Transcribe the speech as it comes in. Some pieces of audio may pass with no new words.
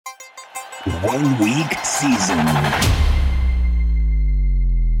1 week season.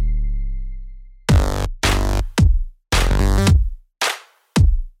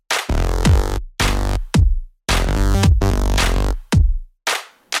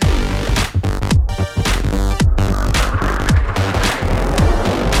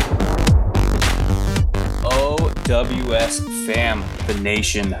 OWS fam, the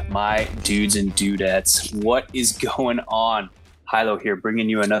nation, my dudes and dudettes, what is going on? Hilo here, bringing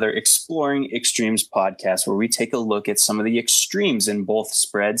you another Exploring Extremes podcast where we take a look at some of the extremes in both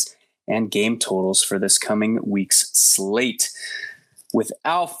spreads and game totals for this coming week's slate.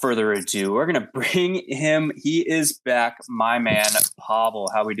 Without further ado, we're going to bring him. He is back, my man, Pavel.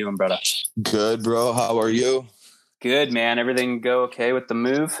 How we doing, brother? Good, bro. How are you? Good, man. Everything go okay with the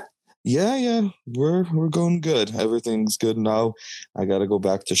move? Yeah. We're going good. Everything's good now. I got to go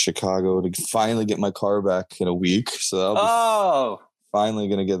back to Chicago to finally get my car back in a week. So I'll be finally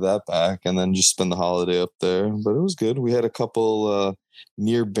going to get that back and then just spend the holiday up there. But it was good. We had a couple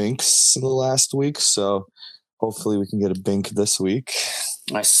near binks in the last week. So hopefully we can get a bink this week.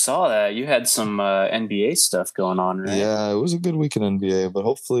 I saw that. You had some NBA stuff going on, right? Yeah, it was a good week in NBA, but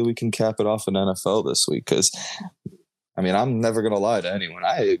hopefully we can cap it off in NFL this week because I mean, I'm never going to lie to anyone.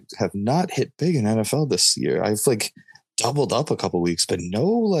 I have not hit big in NFL this year. I've doubled up a couple weeks, but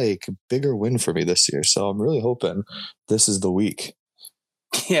no bigger win for me this year. So I'm really hoping this is the week.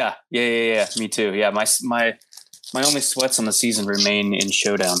 Yeah. Me too. Yeah. My only sweats on the season remain in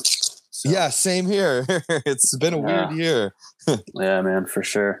Showdown. So. Yeah, same here. It's been a weird year. Yeah, man, for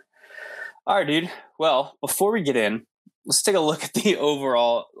sure. All right, dude. Well, before we get in, let's take a look at the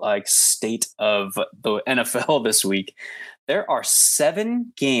overall state of the NFL this week. There are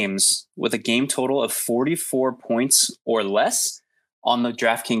 7 games with a game total of 44 points or less on the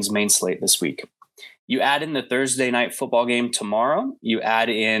DraftKings main slate this week. You add in the Thursday night football game tomorrow. You add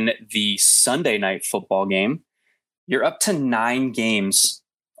in the Sunday night football game. You're up to 9 games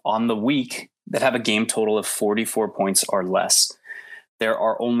on the week that have a game total of 44 points or less. There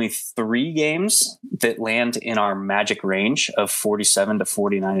are only 3 games that land in our magic range of 47 to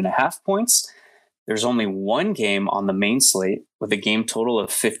 49.5 points. There's only 1 game on the main slate with a game total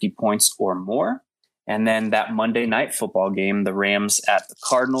of 50 points or more. And then that Monday night football game, the Rams at the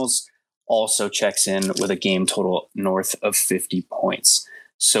Cardinals, also checks in with a game total north of 50 points.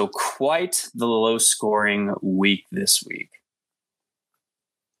 So quite the low scoring week this week.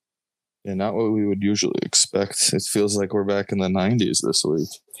 Yeah, not what we would usually expect. It feels like we're back in the 90s this week.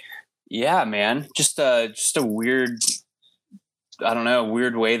 Yeah, man. Just a weird,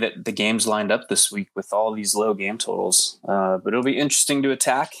 weird way that the games lined up this week with all these low game totals. But it'll be interesting to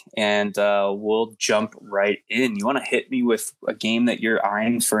attack, and we'll jump right in. You want to hit me with a game that you're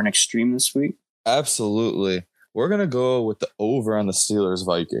eyeing for an extreme this week? Absolutely. We're going to go with the over on the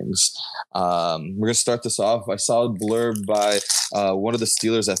Steelers-Vikings. We're going to start this off. I saw a blurb by one of the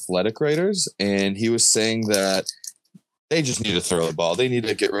Steelers athletic writers, and he was saying that they just need to throw the ball. They need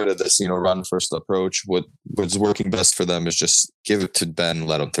to get rid of this, run-first approach. What's working best for them is just give it to Ben and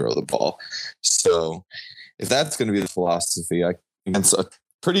let him throw the ball. So if that's going to be the philosophy, against a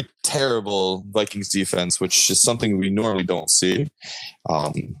pretty terrible Vikings defense, which is something we normally don't see.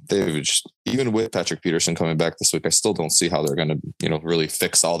 Even with Patrick Peterson coming back this week, I still don't see how they're going to, really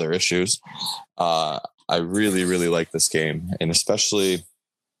fix all their issues. I really, really like this game. And especially,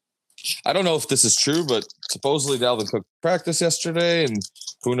 I don't know if this is true, but supposedly Dalvin Cook practiced yesterday, and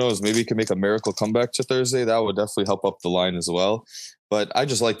who knows, maybe he can make a miracle comeback to Thursday. That would definitely help up the line as well. But I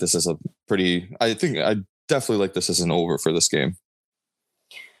just like this as I definitely like this as an over for this game.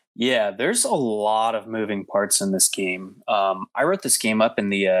 Yeah, there's a lot of moving parts in this game. I wrote this game up in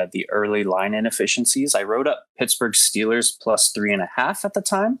the early line inefficiencies. I wrote up Pittsburgh Steelers plus 3.5 at the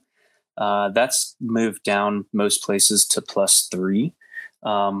time. That's moved down most places to plus 3.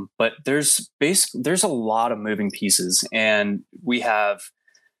 But there's a lot of moving pieces, and we have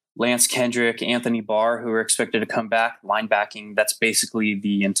Lance Kendrick, Anthony Barr, who are expected to come back. Linebacking, that's basically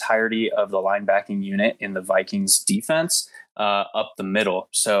the entirety of the linebacking unit in the Vikings defense up the middle.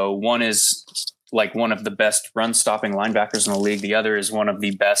 So one is one of the best run-stopping linebackers in the league. The other is one of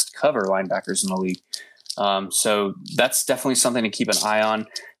the best cover linebackers in the league. So that's definitely something to keep an eye on.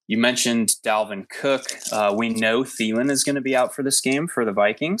 You mentioned Dalvin Cook. We know Thielen is going to be out for this game for the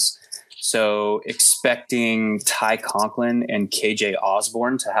Vikings. So expecting Ty Conklin and KJ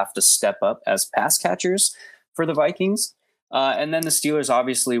Osborne to have to step up as pass catchers for the Vikings. And then the Steelers,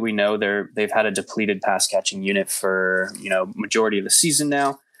 obviously, we know they've had a depleted pass catching unit for, majority of the season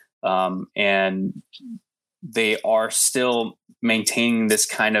now. And they are still maintaining this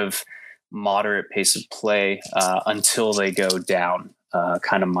kind of moderate pace of play until they go down.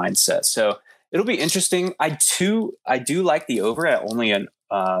 kind of mindset. So it'll be interesting. I do like the over at only a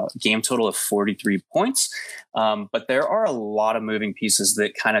game total of 43 points. But there are a lot of moving pieces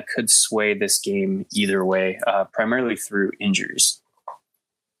that kind of could sway this game either way, primarily through injuries.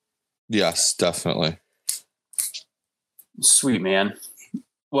 Yes, definitely. Sweet, man.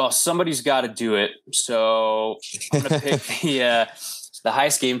 Well, somebody's got to do it. So I'm going to pick the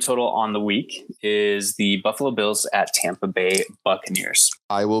highest game total on the week is the Buffalo Bills at Tampa Bay Buccaneers.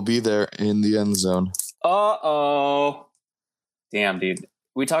 I will be there in the end zone. Uh-oh. Damn, dude.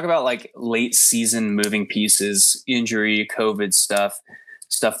 We talk about like late season moving pieces, injury, COVID stuff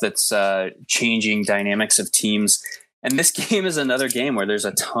that's changing dynamics of teams. And this game is another game where there's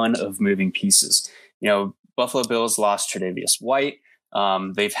a ton of moving pieces. You know, Buffalo Bills lost Tre'Davious White.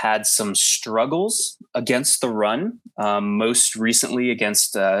 They've had some struggles against the run, most recently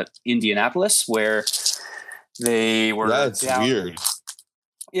against Indianapolis, where they were That's down. Weird.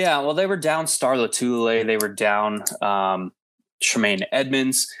 Yeah, well, they were down Star Lotulelei. They were down Tremaine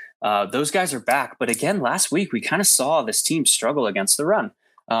Edmonds. Those guys are back. But again, last week, we kind of saw this team struggle against the run.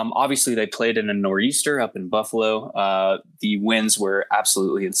 Obviously, they played in a nor'easter up in Buffalo. The winds were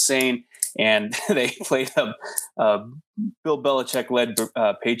absolutely insane. And they played a Bill Belichick-led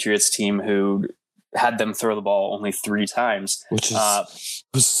Patriots team who had them throw the ball only 3 times. Which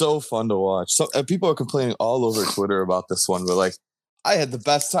was so fun to watch. So people are complaining all over Twitter about this one, but like, I had the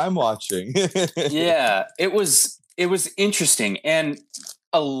best time watching. Yeah, it was interesting. And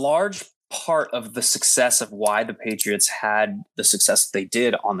a large part of the success of why the Patriots had the success they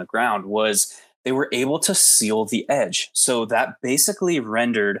did on the ground was they were able to seal the edge. So that basically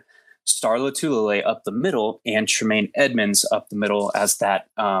rendered Star Lotulelei up the middle and Tremaine Edmonds up the middle as that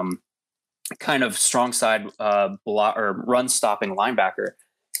kind of strong side run stopping linebacker.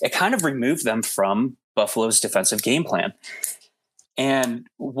 It kind of removed them from Buffalo's defensive game plan. And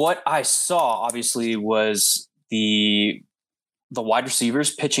what I saw obviously was the wide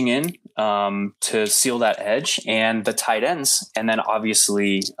receivers pitching in to seal that edge, and the tight ends, and then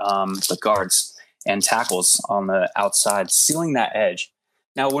obviously the guards and tackles on the outside sealing that edge.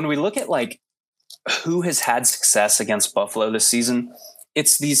 Now, when we look at like who has had success against Buffalo this season,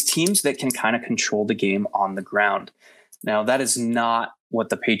 it's these teams that can kind of control the game on the ground. Now, that is not what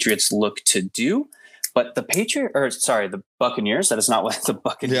the Patriots look to do, but the Buccaneers, that is not what the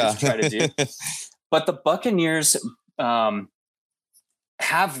Buccaneers try to do. But the Buccaneers have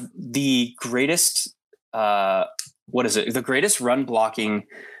the greatest, the greatest run blocking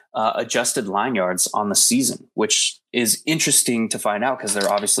adjusted line yards on the season, which is interesting to find out because they're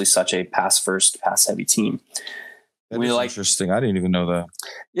obviously such a pass heavy team. That is interesting. I didn't even know that.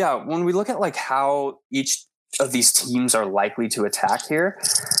 Yeah. When we look at like how each of these teams are likely to attack here,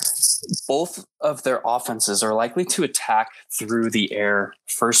 both of their offenses are likely to attack through the air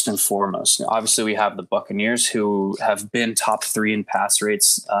first and foremost. Now, obviously we have the Buccaneers who have been top 3 in pass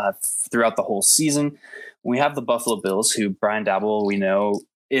rates throughout the whole season. We have the Buffalo Bills who Brian Daboll, we know,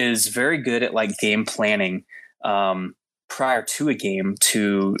 is very good at like game planning prior to a game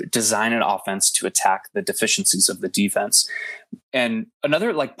to design an offense to attack the deficiencies of the defense. And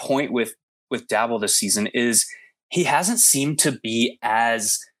another like point with Daboll this season is he hasn't seemed to be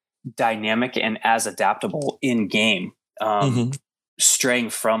as dynamic and as adaptable in game, straying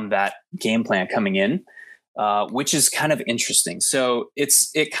from that game plan coming in, which is kind of interesting. So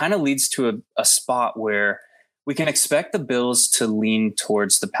it kind of leads to a spot where we can expect the Bills to lean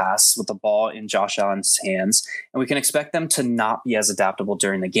towards the pass with the ball in Josh Allen's hands, and we can expect them to not be as adaptable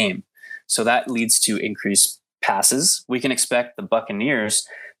during the game. So that leads to increased passes. We can expect the Buccaneers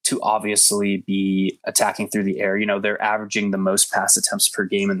to obviously be attacking through the air. You know, they're averaging the most pass attempts per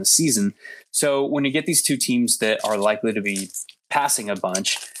game in the season. So when you get these two teams that are likely to be passing a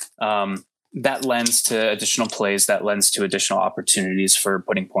bunch, that lends to additional plays, that lends to additional opportunities for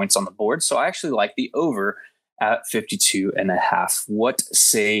putting points on the board. So I actually like the over at 52.5. What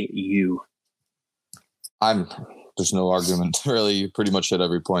say you? There's no argument. Really, you pretty much hit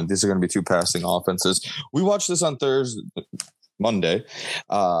every point. These are going to be 2 passing offenses. We watched this on Monday.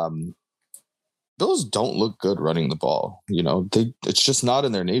 Bills don't look good running the ball. You know, it's just not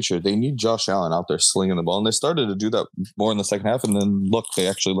in their nature. They need Josh Allen out there slinging the ball, and they started to do that more in the second half. And then they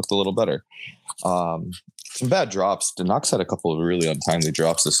actually looked a little better. Some bad drops. Knox had a couple of really untimely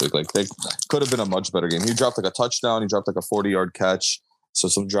drops this week. Like they could have been a much better game. He dropped like a touchdown. He dropped like a 40-yard catch. So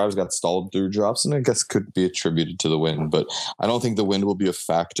some drives got stalled through drops, and I guess could be attributed to the wind. But I don't think the wind will be a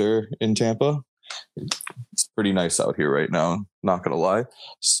factor in Tampa. It's pretty nice out here right now, not gonna lie.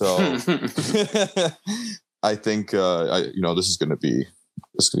 So I think this is gonna be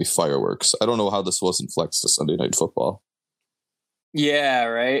fireworks. I don't know how this wasn't flexed to Sunday Night Football. Yeah,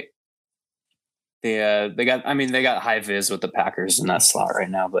 right. They got high vis with the Packers in that slot right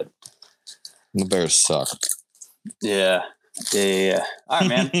now, but The Bears suck. yeah. All right,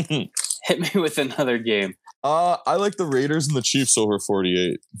 man. Hit me with another game. I like the Raiders and the Chiefs over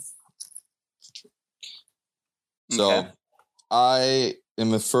 48. So Okay. I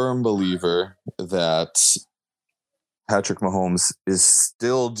am a firm believer that Patrick Mahomes is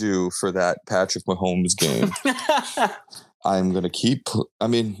still due for that Patrick Mahomes game. I'm going to keep. I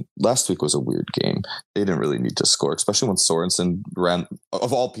mean, last week was a weird game. They didn't really need to score, especially when Sorensen ran.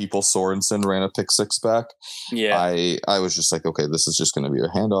 Of all people, Sorensen ran a pick six back. Yeah. I was just like, okay, this is just going to be a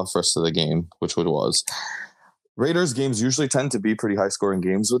handoff rest of the game, which it was. Raiders games usually tend to be pretty high scoring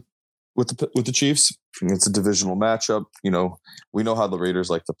games with the Chiefs. It's a divisional matchup. You know, we know how the Raiders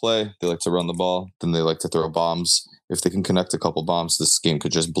like to play. They like to run the ball. Then they like to throw bombs. If they can connect a couple bombs, this game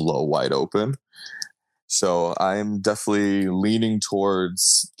could just blow wide open. So I'm definitely leaning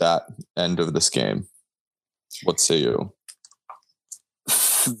towards that end of this game. What say you?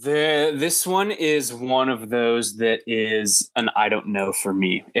 This one is one of those that is an I don't know for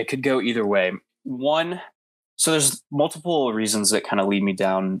me. It could go either way. So there's multiple reasons that kind of lead me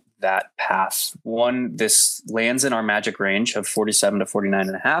down that path. One, this lands in our magic range of 47 to 49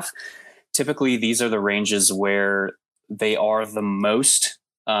 and a half. Typically, these are the ranges where they are the most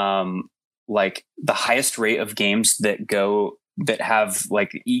like the highest rate of games that have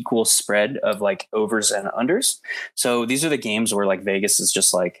like equal spread of like overs and unders. So these are the games where like Vegas is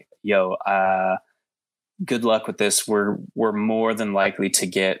just like, yo, good luck with this. We're more than likely to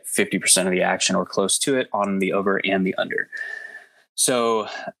get 50% of the action or close to it on the over and the under. So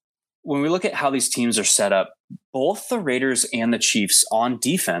when we look at how these teams are set up, both the Raiders and the Chiefs on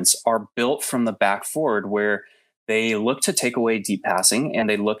defense are built from the back forward, where they look to take away deep passing and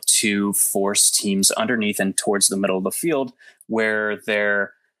they look to force teams underneath and towards the middle of the field, where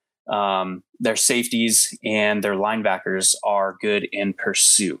their safeties and their linebackers are good in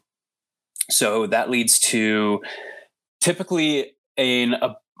pursuit. So that leads to typically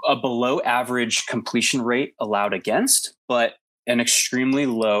a below average completion rate allowed against, but an extremely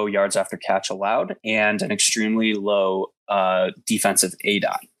low yards after catch allowed and an extremely low defensive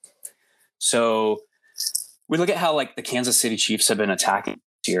ADOT. So we look at how like the Kansas City Chiefs have been attacking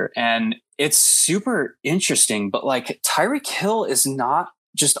here, and it's super interesting, but like Tyreek Hill is not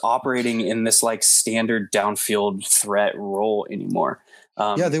just operating in this like standard downfield threat role anymore.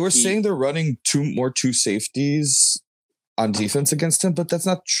 They were saying they're running two safeties on defense against him, but that's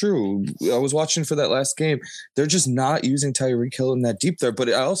not true. I was watching for that last game. They're just not using Tyreek Hill in that deep there, but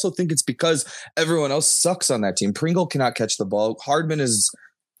I also think it's because everyone else sucks on that team. Pringle cannot catch the ball. Hardman is...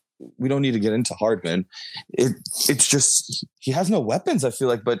 We don't need to get into Hardman. It's just he has no weapons, I feel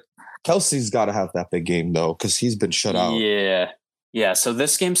like, but Kelsey's got to have that big game though, because he's been shut out. Yeah. So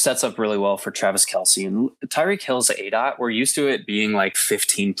this game sets up really well for Travis Kelce and Tyreek Hill's ADOT. We're used to it being like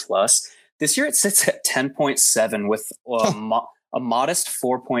 15 plus. This year it sits at 10.7 with a modest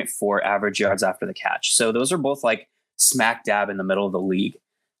 4.4 average yards after the catch. So those are both like smack dab in the middle of the league.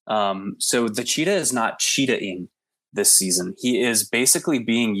 So the cheetah is not cheetahing this season. He is basically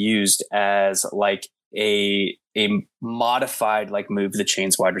being used as like a modified like move the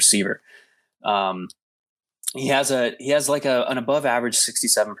chains wide receiver. He has like an above average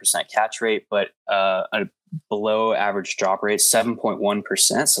 67% catch rate, but a below average drop rate,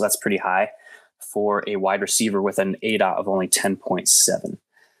 7.1%. So that's pretty high for a wide receiver with an ADOT of only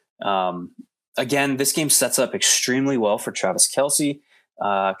 10.7. Again, this game sets up extremely well for Travis Kelce.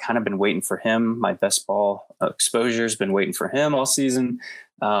 Kind of been waiting for him. My best ball exposure has been waiting for him all season.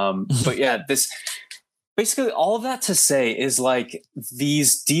 But yeah, this basically all of that to say is like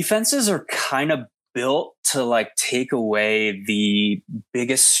these defenses are kind of built to like take away the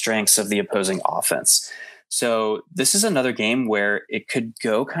biggest strengths of the opposing offense. So this is another game where it could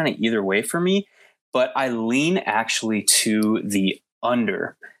go kind of either way for me, but I lean actually to the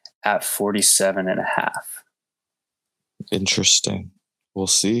under at 47 and a half. Interesting. We'll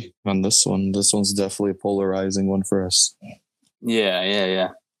see on this one. This one's definitely a polarizing one for us. Yeah.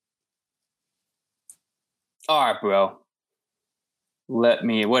 All right, bro.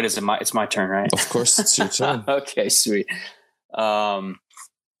 What is it? It's my turn, right? Of course, it's your turn. Okay, sweet. We're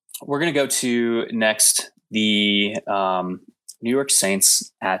going to go to next the New York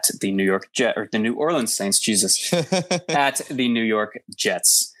Saints at the New Orleans Saints, Jesus, at the New York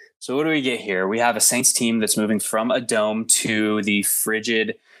Jets. So what do we get here? We have a Saints team that's moving from a dome to the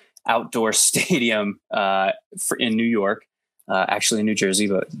frigid outdoor stadium in New York, actually in New Jersey,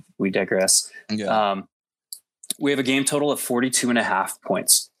 but we digress. Yeah. We have a game total of 42.5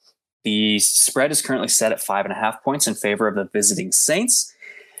 points. The spread is currently set at 5.5 points in favor of the visiting Saints.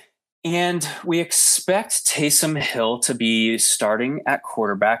 And we expect Taysom Hill to be starting at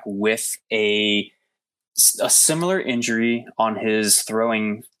quarterback with a similar injury on his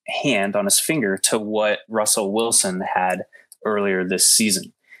throwing hand, on his finger, to what Russell Wilson had earlier this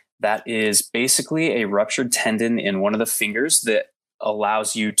season. That is basically a ruptured tendon in one of the fingers that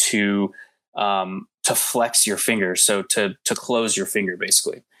allows you to flex your finger, so to close your finger,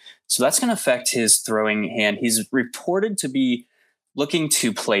 basically. So that's going to affect his throwing hand. He's reported to be looking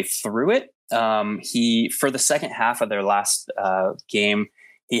to play through it. He, for the second half of their last game,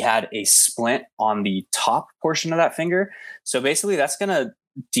 he had a splint on the top portion of that finger. So basically that's going to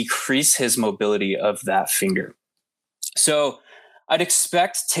decrease his mobility of that finger. So I'd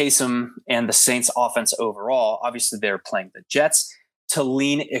expect Taysom and the Saints offense overall, obviously they're playing the Jets, to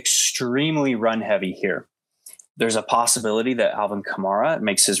lean extremely run heavy here. There's a possibility that Alvin Kamara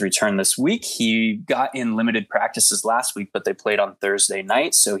makes his return this week. He got in limited practices last week, but they played on Thursday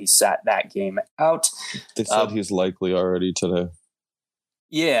night, so he sat that game out. They said he's likely already today.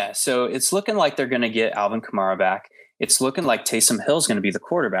 Yeah, so it's looking like they're going to get Alvin Kamara back. It's looking like Taysom Hill is going to be the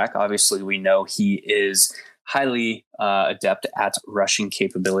quarterback. Obviously, we know he is highly adept at rushing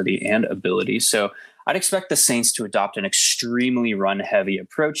capability and ability. So I'd expect the Saints to adopt an extremely run-heavy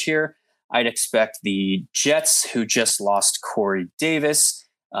approach here. I'd expect the Jets, who just lost Corey Davis,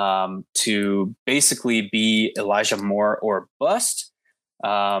 to basically be Elijah Moore or bust.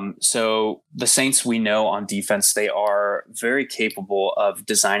 So the Saints, we know on defense, they are very capable of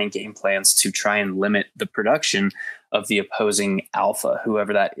designing game plans to try and limit the production of the opposing alpha,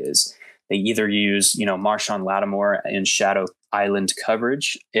 whoever that is. They either use, Marshawn Lattimore in shadow island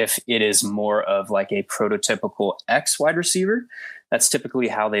coverage. If it is more of like a prototypical X wide receiver, that's typically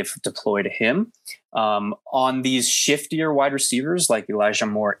how they've deployed him. On these shiftier wide receivers like Elijah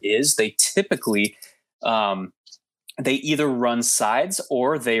Moore is, they typically they either run sides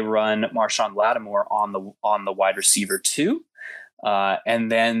or they run Marshawn Lattimore on the wide receiver too,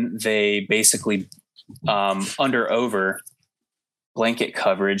 and then they basically under over blanket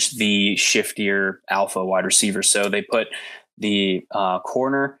coverage the shiftier alpha wide receiver. So they put the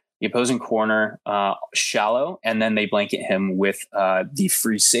opposing corner shallow, and then they blanket him with the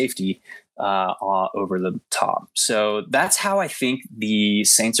free safety over the top. So that's how I think the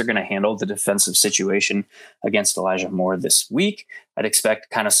Saints are going to handle the defensive situation against Elijah Moore this week. I'd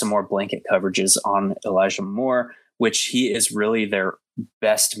expect kind of some more blanket coverages on Elijah Moore, which he is really their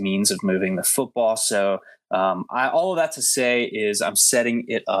best means of moving the football. So all of that to say is I'm setting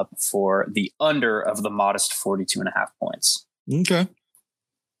it up for the under of the modest 42.5 points. Okay.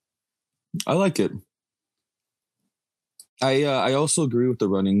 I like it. I also agree with the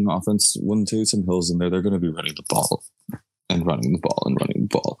running offense. When Taysom Hill's in there, they're going to be running the ball and running the ball and running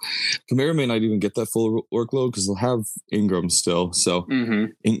the ball. Kamara may not even get that full workload because they'll have Ingram still. So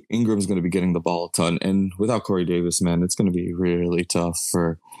Ingram's going to be getting the ball a ton. And without Corey Davis, man, it's going to be really tough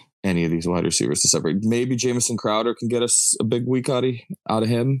for any of these wide receivers to separate. Maybe Jamison Crowder can get us a big week out of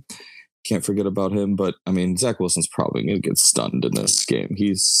him. Can't forget about him. But, I mean, Zach Wilson's probably going to get stunned in this game.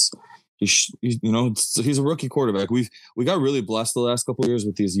 He's a rookie quarterback. We got really blessed the last couple of years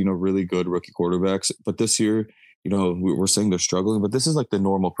with these, really good rookie quarterbacks. But this year, we're saying they're struggling, but this is like the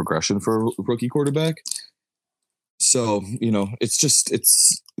normal progression for a rookie quarterback. So,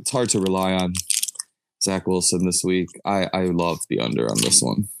 it's hard to rely on Zach Wilson this week. I love the under on this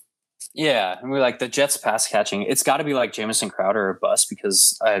one. Yeah, and we're like the Jets pass catching. It's got to be like Jamison Crowder or bust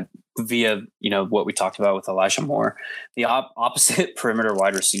because via what we talked about with Elijah Moore, the opposite perimeter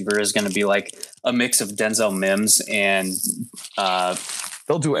wide receiver is going to be like a mix of Denzel Mims and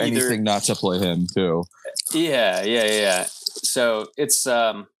they'll do anything not to play him too. Yeah. So it's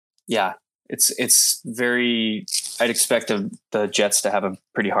it's very. I'd expect the Jets to have a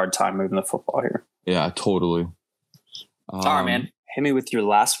pretty hard time moving the football here. Yeah, totally. All right, man. Hit me with your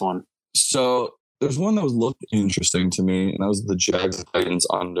last one. So there's one that looked interesting to me, and that was the Jags Titans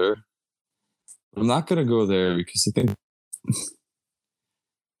under. But I'm not going to go there because I think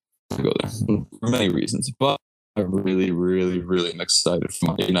I go there for many reasons. But I really, really, really am excited for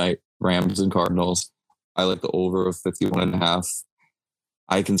Monday night Rams and Cardinals. I like the over of 51.5.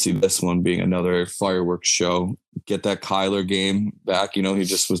 I can see this one being another fireworks show. Get that Kyler game back. He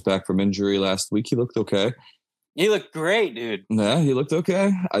just was back from injury last week. He looked okay. He looked great, dude. Yeah, he looked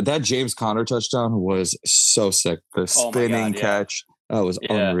okay. That James Conner touchdown was so sick. The spinning catch, that was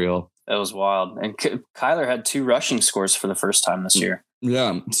unreal. That was wild. And Kyler had 2 rushing scores for the first time this year.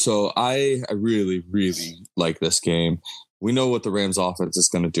 Yeah, so I really, really like this game. We know what the Rams offense is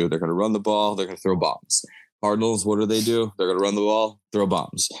going to do. They're going to run the ball. They're going to throw bombs. Cardinals, what do? They're going to run the ball, throw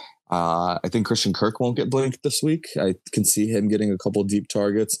bombs. I think Christian Kirk won't get blanked this week. I can see him getting a couple deep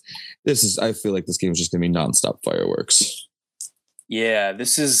targets. I feel like this game is just going to be nonstop fireworks. Yeah,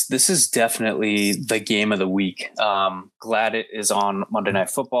 this is definitely the game of the week. Glad it is on Monday Night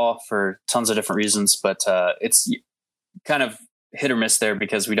Football for tons of different reasons, but it's kind of hit or miss there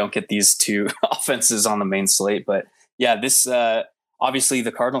because we don't get these two offenses on the main slate. But yeah, this obviously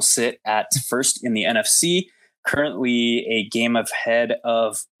the Cardinals sit at first in the NFC, currently a game ahead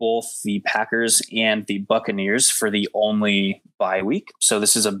of both the Packers and the Buccaneers for the only bye week. So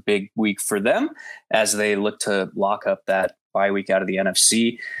this is a big week for them as they look to lock up that bye week out of the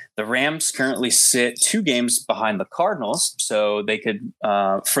NFC. The Rams currently sit 2 games behind the Cardinals, so they could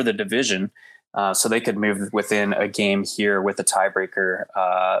for the division. So they could move within a game here with a tiebreaker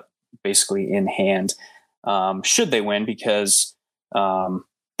basically in hand should they win, because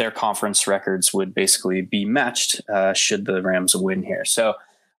their conference records would basically be matched should the Rams win here. So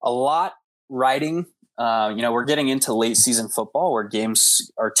a lot riding. We're getting into late season football where games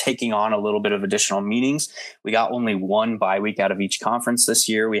are taking on a little bit of additional meanings. We got only 1 bye week out of each conference this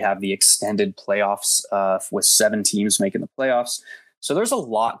year. We have the extended playoffs with 7 teams making the playoffs. So there's a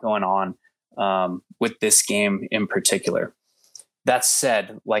lot going on with this game in particular. That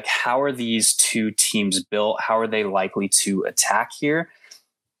said, like, how are these 2 teams built? How are they likely to attack here?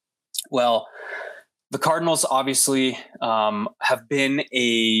 Well, the Cardinals obviously have been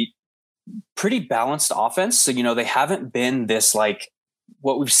a pretty balanced offense. So, they haven't been this like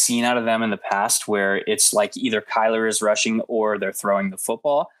what we've seen out of them in the past where it's like either Kyler is rushing or they're throwing the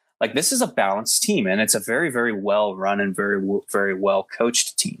football. Like, this is a balanced team, and it's a very, very well run and very, very well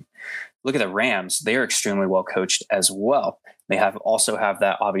coached team. Look at the Rams. They are extremely well coached as well. They also have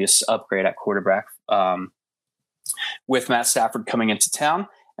that obvious upgrade at quarterback with Matt Stafford coming into town.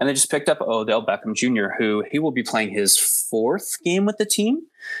 And they just picked up Odell Beckham Jr., who he will be playing his 4th game with the team.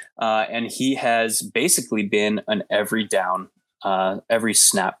 And he has basically been an every down, every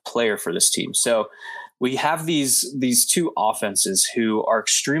snap player for this team. So we have these 2 offenses who are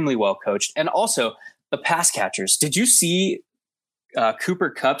extremely well coached. And also the pass catchers. Did you see Cooper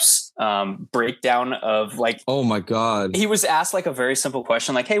Kupp's breakdown of like, oh my God, he was asked like a very simple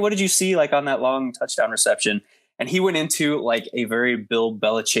question, like, hey, what did you see like on that long touchdown reception? And he went into like a very Bill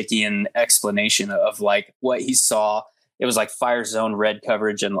Belichickian explanation of like what he saw. It was like fire zone red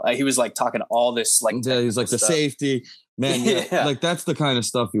coverage. And he was like talking all this, like, yeah, he's like stuff. The safety, man. Yeah. Like, that's the kind of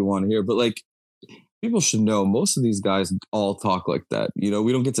stuff you want to hear. But like, people should know most of these guys all talk like that. We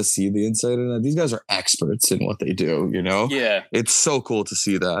don't get to see the inside of that. These guys are experts in what they do, Yeah. It's so cool to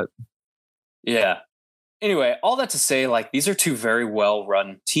see that. Yeah. Anyway, all that to say, like, these are 2 very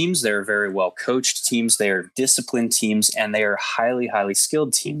well-run teams. They're very well-coached teams. They are disciplined teams, and they are highly, highly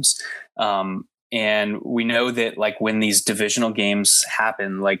skilled teams. And we know that, like, when these divisional games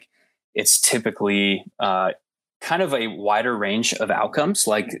happen, like, it's typically kind of a wider range of outcomes.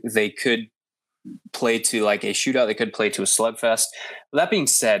 Like, they could play to like a shootout. They could play to a slugfest. But that being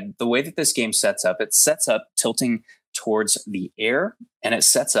said, the way that this game sets up, it sets up tilting towards the air, and it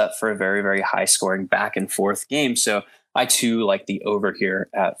sets up for a very, very high scoring back and forth game. So I too like the over here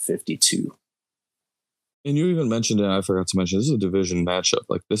at 52. And you even mentioned it, I forgot to mention, this is a division matchup.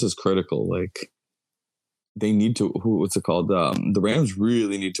 Like, this is critical. Like, they need to, what's it called? The Rams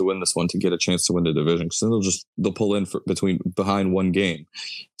really need to win this one to get a chance to win the division, because then they'll pull in behind 1 game.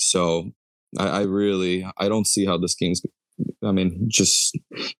 So I don't see how this game's, just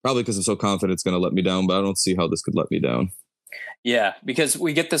probably because I'm so confident it's going to let me down, but I don't see how this could let me down. Yeah, because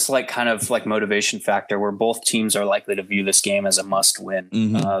we get this like kind of like motivation factor where both teams are likely to view this game as a must win.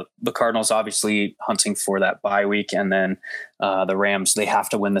 Mm-hmm. The Cardinals obviously hunting for that bye week, and then the Rams, they have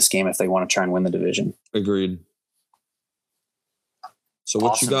to win this game if they want to try and win the division. Agreed. So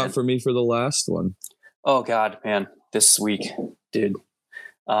what you got for me for the last one? Oh God, man, this week, dude.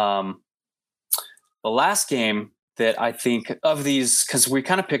 The last game that I think of these, because we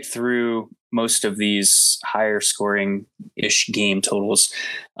kind of picked through most of these higher scoring ish game totals.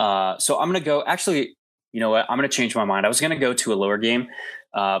 So I'm going to go, actually, you know what? I'm going to change my mind. I was going to go to a lower game,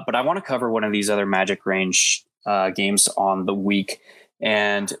 but I want to cover one of these other Magic Range games on the week.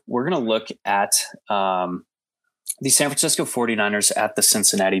 And we're going to look at the San Francisco 49ers at the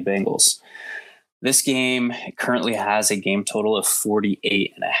Cincinnati Bengals. This game currently has a game total of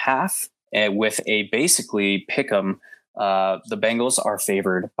 48.5. With a basically pick 'em, the Bengals are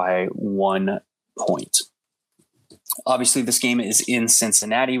favored by 1 point. Obviously, this game is in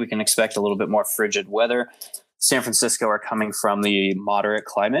Cincinnati. We can expect a little bit more frigid weather. San Francisco are coming from the moderate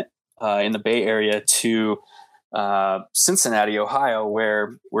climate in the Bay Area to Cincinnati, Ohio,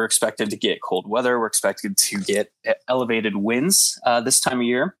 where we're expected to get cold weather. We're expected to get elevated winds this time of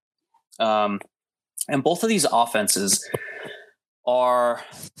year. And both of these offenses are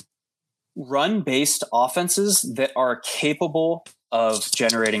run-based offenses that are capable of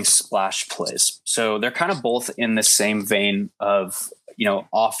generating splash plays. So they're kind of both in the same vein of,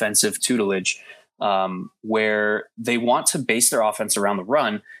 offensive tutelage, where they want to base their offense around the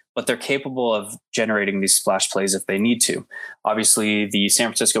run, but they're capable of generating these splash plays if they need to. Obviously, the San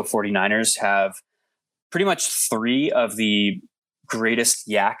Francisco 49ers have pretty much 3 of the greatest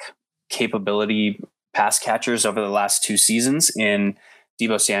YAC capability pass catchers over the last 2 seasons in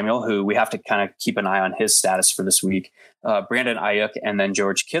Deebo Samuel, who we have to kind of keep an eye on his status for this week, Brandon Ayuk, and then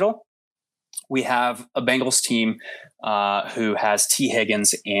George Kittle. We have a Bengals team who has T.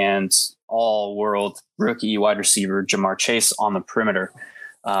 Higgins and all-world rookie wide receiver Jamar Chase on the perimeter.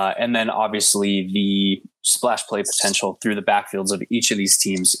 And then obviously the splash play potential through the backfields of each of these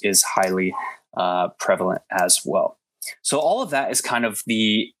teams is highly prevalent as well. So all of that is kind of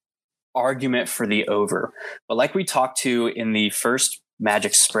the argument for the over. But like we talked to in the first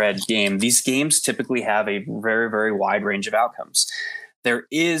Magic spread game, these games typically have a very, very wide range of outcomes. There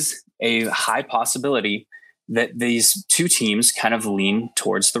is a high possibility that these two teams kind of lean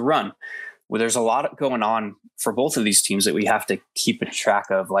towards the run. Well, there's a lot going on for both of these teams that we have to keep a track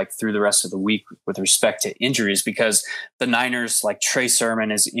of, like through the rest of the week with respect to injuries, because the Niners, like Trey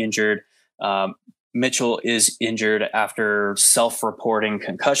Sermon is injured. Mitchell is injured after self-reporting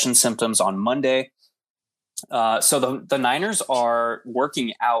concussion symptoms on Monday. So the Niners are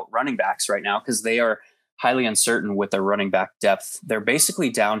working out running backs right now because they are highly uncertain with their running back depth. They're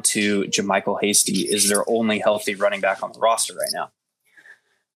basically down to JaMychal Hasty is their only healthy running back on the roster right now.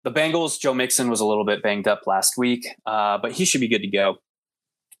 The Bengals, Joe Mixon was a little bit banged up last week, but he should be good to go.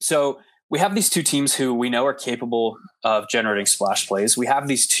 So we have these two teams who we know are capable of generating splash plays. We have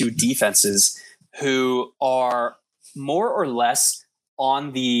these two defenses who are more or less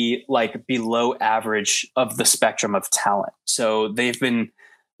on the below average of the spectrum of talent. So they've been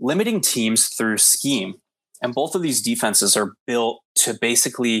limiting teams through scheme, and both of these defenses are built to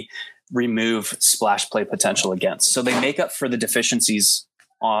basically remove splash play potential against. So they make up for the deficiencies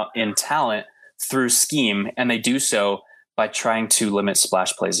in talent through scheme, and they do so by trying to limit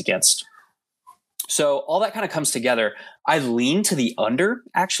splash plays against. So all that kind of comes together. I lean to the under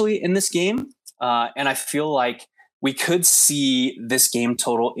actually in this game. And I feel like we could see this game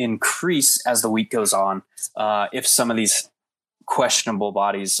total increase as the week goes on if some of these questionable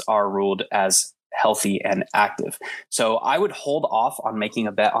bodies are ruled as healthy and active. So I would hold off on making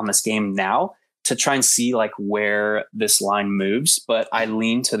a bet on this game now to try and see where this line moves, but I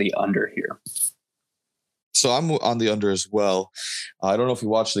lean to the under here. So I'm on the under as well. I don't know if you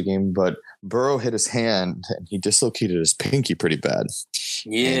watched the game, but Burrow hit his hand and he dislocated his pinky pretty bad.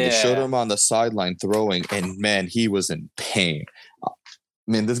 Yeah. And they showed him on the sideline throwing, and man, he was in pain. I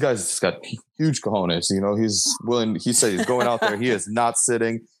mean, this guy's just got huge cojones. He said he's going out there. He is not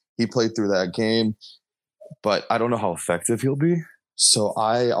sitting. He played through that game, but I don't know how effective he'll be. So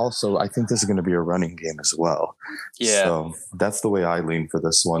I think this is going to be a running game as well. Yeah. So that's the way I lean for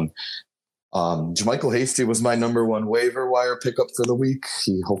this one. JaMychal Hasty was my number one waiver wire pickup for the week.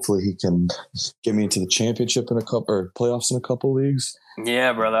 Hopefully he can get me into the championship in a couple or playoffs in a couple leagues.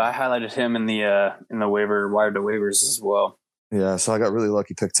 Yeah, brother. I highlighted him in the waiver wire to waivers as well. Yeah, so I got really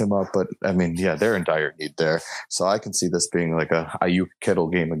lucky, picked him up. But I mean, yeah, they're in dire need there. So I can see this being like a Ayuk Kittle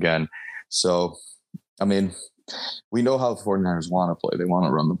game again. So, I mean, we know how the 49ers want to play. They want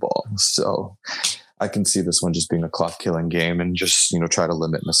to run the ball. So I can see this one just being a clock killing game and just, try to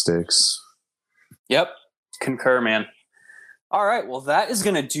limit mistakes. Yep. Concur, man. All right. Well, that is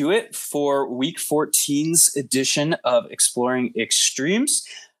going to do it for week 14's edition of Exploring Extremes.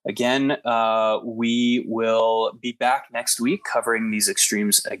 Again, we will be back next week covering these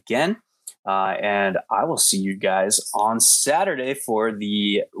extremes again. And I will see you guys on Saturday for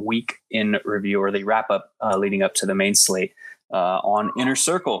the week in review, or the wrap up leading up to the main slate on Inner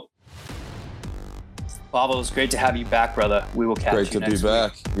Circle. Pablo, it's great to have you back, brother. We will catch you next week.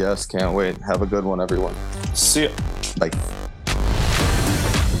 Great to be back. Yes, can't wait. Have a good one, everyone. See you. Bye.